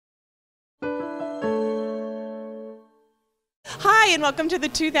and welcome to the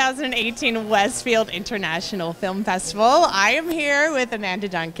 2018 Westfield International Film Festival. I am here with Amanda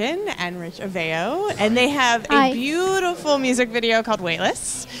Duncan and Rich Aveo, and they have a beautiful music video called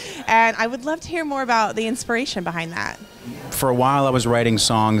Weightless, and I would love to hear more about the inspiration behind that. For a while, I was writing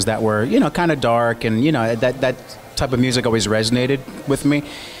songs that were, kind of dark, and, that type of music always resonated with me.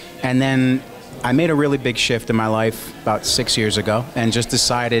 And then I made a really big shift in my life about 6 years ago and just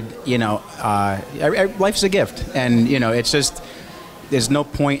decided, life's a gift. And, it's just, there's no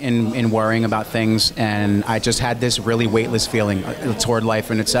point in worrying about things. And I just had this really weightless feeling toward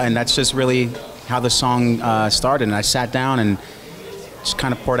life. And that's just really how the song started. And I sat down and just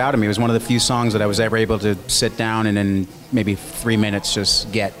kind of poured out of me. It was one of the few songs that I was ever able to sit down and in maybe 3 minutes just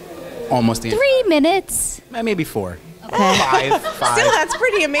get almost the... 3 minutes? Maybe 4. Okay. Five. Still, that's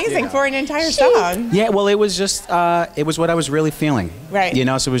pretty amazing for an entire song. Yeah, well, it was just, it was what I was really feeling. Right.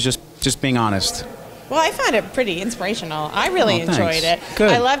 So it was just being honest. Well, I found it pretty inspirational. I really enjoyed it.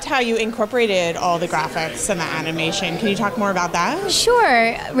 Good. I loved how you incorporated all the graphics and the animation. Can you talk more about that?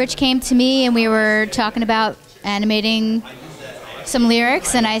 Sure. Rich came to me and we were talking about animating some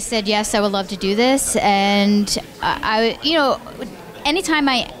lyrics, and I said, yes, I would love to do this. And anytime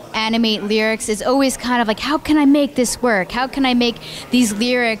I animate lyrics, is always kind of like, how can I make this work? How can I make these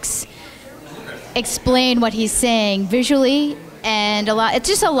lyrics explain what he's saying visually? And it's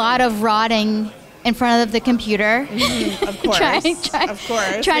just a lot of rotting in front of the computer. Of course. Trying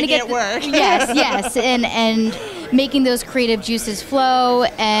to get it work. Yes, and making those creative juices flow.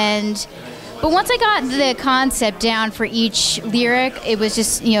 But once I got the concept down for each lyric, it was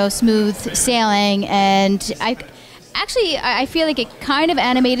just smooth sailing, and I feel like it kind of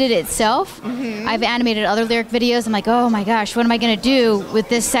animated itself. I've animated other lyric videos. I'm like, oh my gosh, what am I going to do with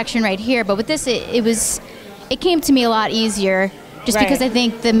this section right here? But with this, it came to me a lot easier, just because I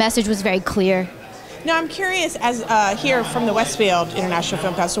think the message was very clear. Now, I'm curious, as here from the Westfield International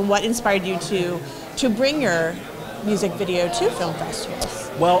Film Festival, what inspired you to bring your music video to film festivals?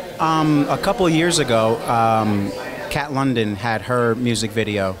 Well, a couple of years ago, Kat London had her music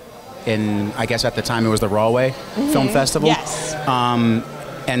video in, I guess at the time it was the Rawway Film Festival. Yes.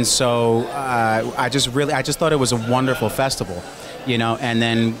 And so I just thought it was a wonderful festival, and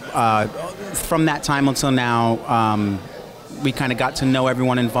then from that time until now, we kind of got to know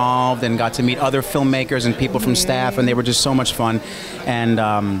everyone involved and got to meet other filmmakers and people from staff, and they were just so much fun. And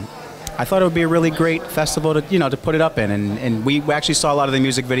I thought it would be a really great festival to put it up in, and we actually saw a lot of the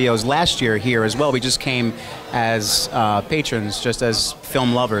music videos last year here as well. We just came as patrons, just as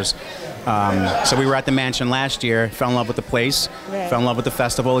film lovers. So we were at the mansion last year, fell in love with the place, fell in love with the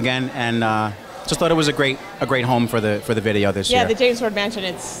festival again, and just thought it was a great home for the video this year. Yeah, the James Ford Mansion,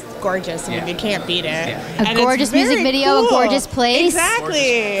 it's gorgeous. I mean, you can't beat it. A gorgeous music video, a gorgeous place. Exactly.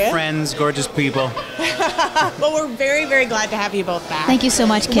 Gorgeous friends, gorgeous people. Well, we're very, very glad to have you both back. Thank you so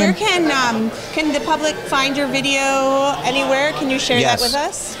much, Kim. Where can the public find your video anywhere? Can you share that with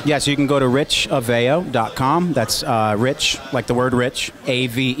us? Yes, you can go to richaveo.com. That's Rich, like the word rich,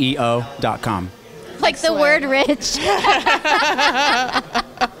 AVEO.com. Like the word rich.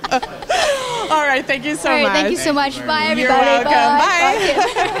 All right, thank you so much. Thank you so much. Bye, everybody. You're welcome.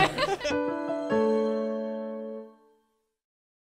 Bye. Bye.